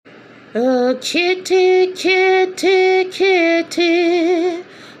Oh, kitty, kitty, kitty.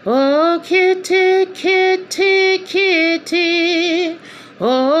 Oh, kitty, kitty, kitty.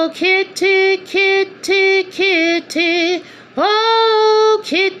 Oh, kitty, kitty, kitty. Oh,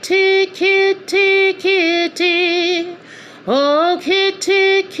 kitty, kitty, kitty. Oh,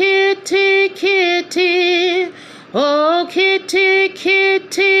 kitty, kitty, kitty. Oh, kitty,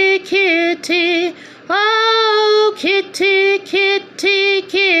 kitty, kitty. Oh, kitty, kitty,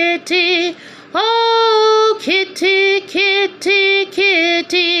 kitty. Oh, kitty, kitty,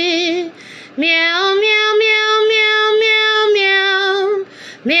 kitty. Meow, meow, meow, meow, meow, meow.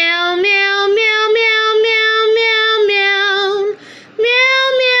 Meow, meow, meow, meow, meow, meow, meow. Meow,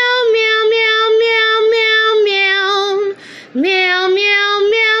 meow, meow, meow, meow, meow, meow. Meow, meow,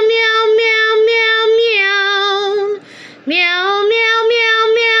 meow, meow, meow, meow, meow. Meow, meow, meow,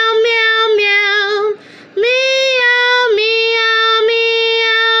 meow, meow, meow. Meow, meow,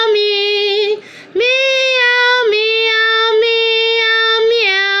 meow, me. Meow, meow, meow,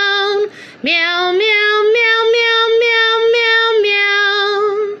 meow. Meow, meow, meow, meow, meow, meow, meow.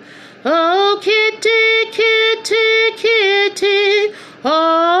 Oh, kitty, kitty, kitty.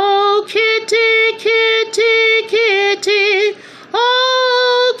 Oh, kitty, kitty, kitty.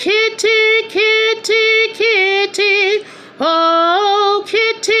 Oh, kitty, kitty, kitty. Oh,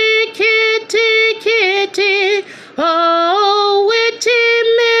 kitty, kitty, kitty. Oh, witty,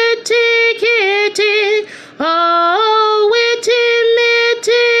 mitty, kitty. Oh, witty,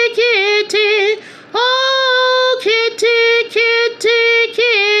 mitty, kitty. Oh, kitty, kitty,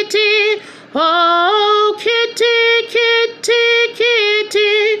 kitty. Oh, kitty, kitty,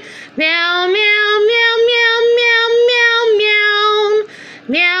 kitty. Meow, meow, meow, meow, meow, meow, meow.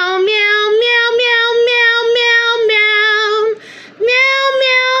 Meow, meow, meow, meow, meow, meow, meow. Meow,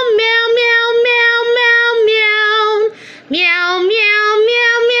 meow, meow, meow, meow, meow, meow. Meow, meow,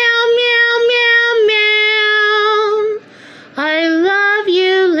 meow, meow, meow, meow, meow. I love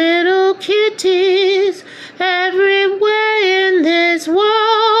you, little kitties, everywhere in this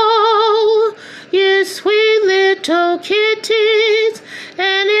world. You sweet little kitties,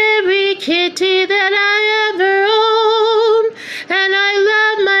 and every kitty that I ever own. And I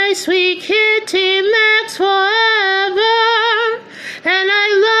love my sweet kitty Max forever. And I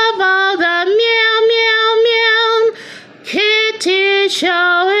love all the meow, meow, meow kitty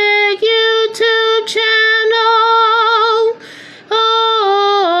show.